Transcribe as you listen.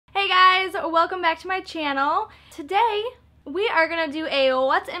guys, welcome back to my channel. Today we are gonna do a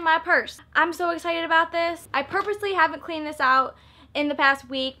what's in my purse. I'm so excited about this. I purposely haven't cleaned this out in the past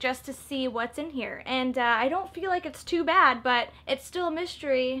week just to see what's in here, and I don't feel like it's too bad, but it's still a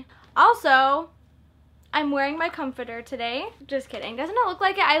mystery. Also, I'm wearing my comforter today. Just kidding. Doesn't it look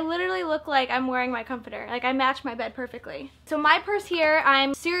like it? I literally look like I'm wearing my comforter. Like, I match my bed perfectly. So my purse here,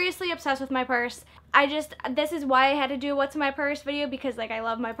 I'm seriously obsessed with my purse. This is why I had to do a what's in my purse video, because like I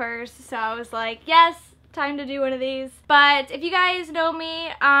love my purse. So I was like, yes, time to do one of these. But if you guys know me,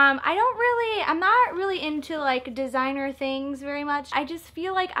 I'm not really into like designer things very much. I just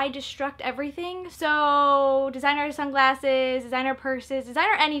feel like I destruct everything. So designer sunglasses, designer purses,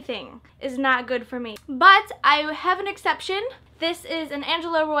 designer anything is not good for me. But I have an exception. This is an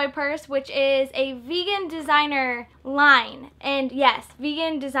Angela Roy purse, which is a vegan designer line. And yes,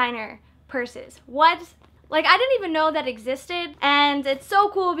 vegan designer purses. What? Like, I didn't even know that existed, and it's so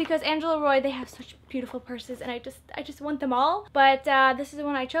cool because Angela Roy, they have such beautiful purses, and I just want them all. But this is the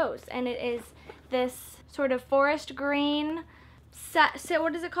one I chose, and it is this sort of forest green,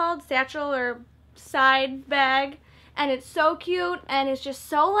 what is it called? Satchel or side bag, and it's so cute, and it's just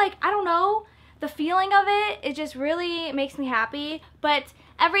so like, I don't know, the feeling of it just really makes me happy. But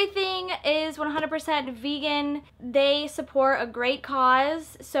everything is 100% vegan. They support a great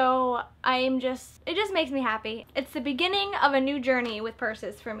cause, so it just makes me happy. It's the beginning of a new journey with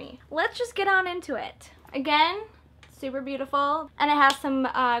purses for me. Let's just get on into it. Again, super beautiful, and it has some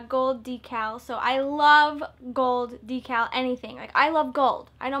gold decal, so I love gold decal anything. Like, I love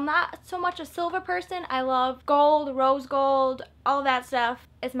gold. I'm not so much a silver person. I love gold, rose gold, all that stuff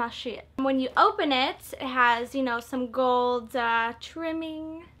is my shit. When you open it, it has, you know, some gold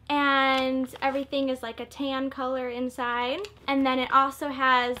trimming, and everything is like a tan color inside. And then it also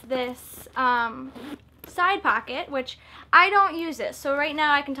has this side pocket, which I don't use this, so right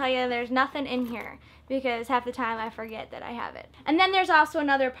now I can tell you there's nothing in here because half the time I forget that I have it. And then there's also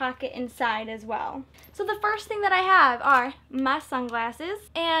another pocket inside as well. So the first thing that I have are my sunglasses,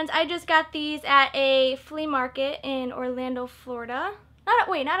 and I just got these at a flea market in Orlando, Florida.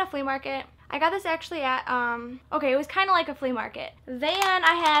 Not a flea market. I got this actually at, okay, it was kind of like a flea market. Then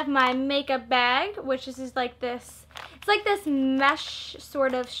I have my makeup bag, which is like this, it's like this mesh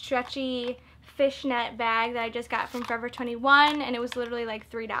sort of stretchy fishnet bag that I just got from Forever 21, and it was literally like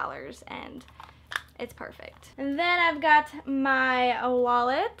 $3, and it's perfect. And then I've got my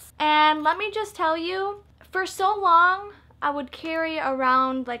wallet, and let me just tell you, for so long I would carry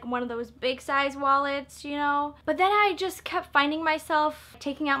around like one of those big size wallets, you know, but then I just kept finding myself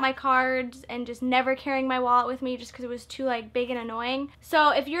taking out my cards and just never carrying my wallet with me just because it was too like big and annoying. So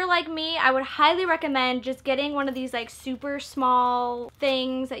if you're like me, I would highly recommend just getting one of these like super small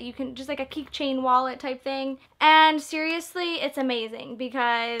things that you can, just like a keychain wallet type thing. And seriously, it's amazing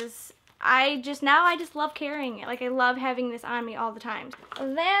because I just love carrying it. Like, I love having this on me all the time.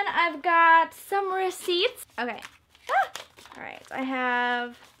 Then I've got some receipts. Okay. Alright, I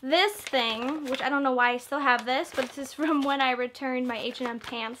have this thing, which I don't know why I still have this, but this is from when I returned my H&M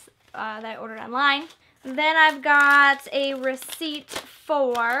pants that I ordered online. Then I've got a receipt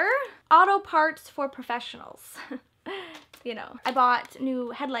for auto parts for professionals. You know, I bought new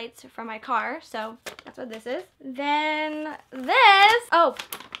headlights for my car, so that's what this is. Then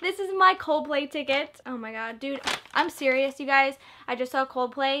this is my Coldplay ticket. Oh my god, dude, I'm serious, you guys. I just saw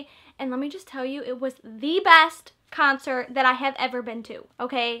Coldplay, and let me just tell you, it was the best concert that I have ever been to,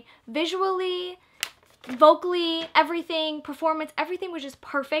 okay? Visually, vocally, everything, performance, everything was just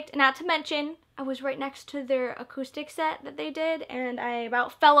perfect. Not to mention, I was right next to their acoustic set that they did, and I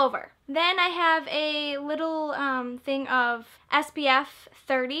about fell over. Then I have a little thing of SPF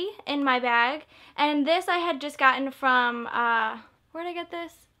 30 in my bag, and this I had just gotten from, where did I get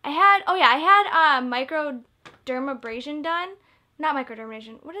this? I had microdermabrasion done. Not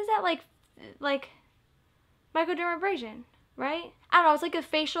microdermabrasion, what is that, like microdermabrasion, right? I don't know, it's like a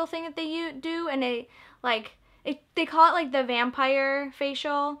facial thing that they do, and they call it like the vampire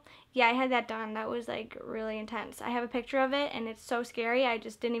facial. Yeah, I had that done. That was like really intense. I have a picture of it, and it's so scary. I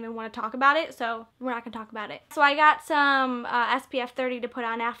just didn't even want to talk about it, so we're not gonna talk about it. So I got some SPF 30 to put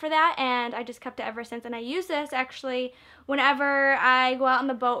on after that, and I just kept it ever since. And I use this actually whenever I go out on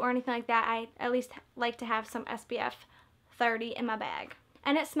the boat or anything like that. I at least like to have some SPF 30 in my bag.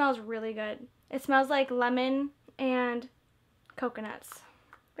 And it smells really good. It smells like lemon and coconuts.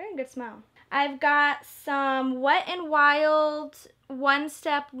 Very good smell. I've got some Wet n Wild One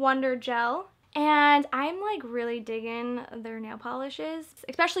Step Wonder Gel, and I'm like really digging their nail polishes,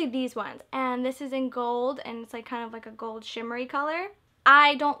 especially these ones. And this is in gold, and it's like kind of like a gold shimmery color.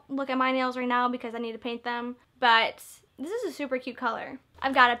 I don't look at my nails right now because I need to paint them, but this is a super cute color.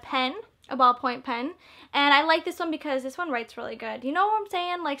 I've got a pen, a ballpoint pen. And I like this one because this one writes really good. You know what I'm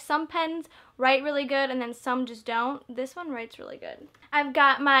saying? Like some pens write really good and then some just don't. This one writes really good. I've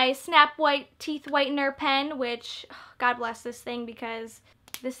got my Snap White Teeth Whitener pen, which, God bless this thing because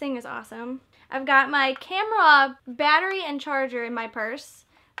this thing is awesome. I've got my camera battery and charger in my purse,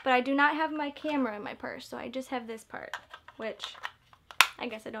 but I do not have my camera in my purse, so I just have this part, which I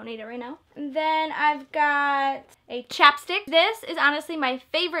guess I don't need it right now. And then I've got a chapstick. This is honestly my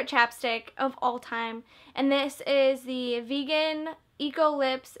favorite chapstick of all time. And this is the vegan Eco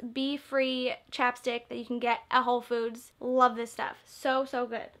Lips bee-free chapstick that you can get at Whole Foods. Love this stuff. So, so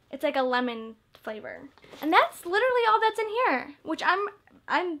good. It's like a lemon flavor. And that's literally all that's in here, which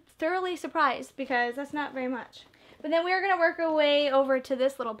I'm thoroughly surprised because that's not very much. But then we're going to work our way over to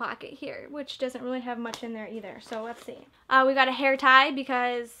this little pocket here, which doesn't really have much in there either. So let's see. We got a hair tie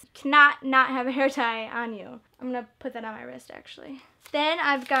because you cannot not have a hair tie on you. I'm going to put that on my wrist actually. Then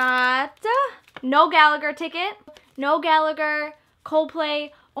I've got Noel Gallagher ticket. Noel Gallagher, Coldplay.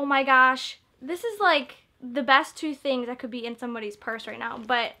 Oh my gosh. This is like the best two things that could be in somebody's purse right now.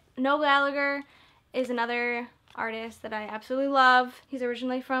 But Noel Gallagher is another artist that I absolutely love. He's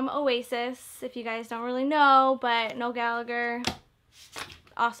originally from Oasis, if you guys don't really know, but Noel Gallagher,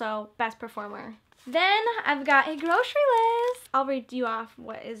 also best performer. Then I've got a grocery list. I'll read you off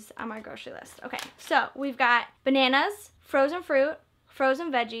what is on my grocery list. Okay, so we've got bananas, frozen fruit,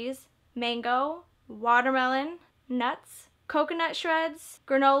 frozen veggies, mango, watermelon, nuts, coconut shreds,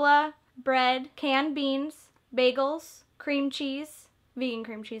 granola, bread, canned beans, bagels, cream cheese, vegan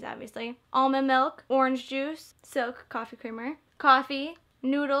cream cheese obviously, almond milk, orange juice, Silk coffee creamer, coffee,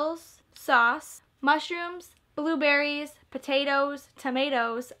 noodles, sauce, mushrooms, blueberries, potatoes,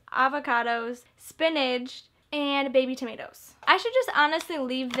 tomatoes, avocados, spinach, and baby tomatoes. I should just honestly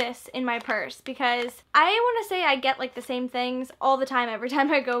leave this in my purse because I want to say I get like the same things all the time every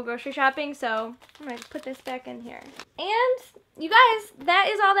time I go grocery shopping, so I'm going to put this back in here. And you guys, that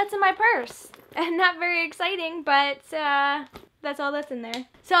is all that's in my purse. And not very exciting, but that's all that's in there.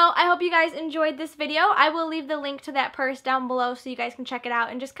 So I hope you guys enjoyed this video. I will leave the link to that purse down below so you guys can check it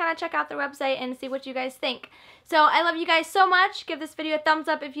out and just kind of check out the website and see what you guys think. So I love you guys so much. Give this video a thumbs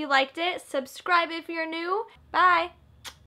up if you liked it. Subscribe if you're new. Bye.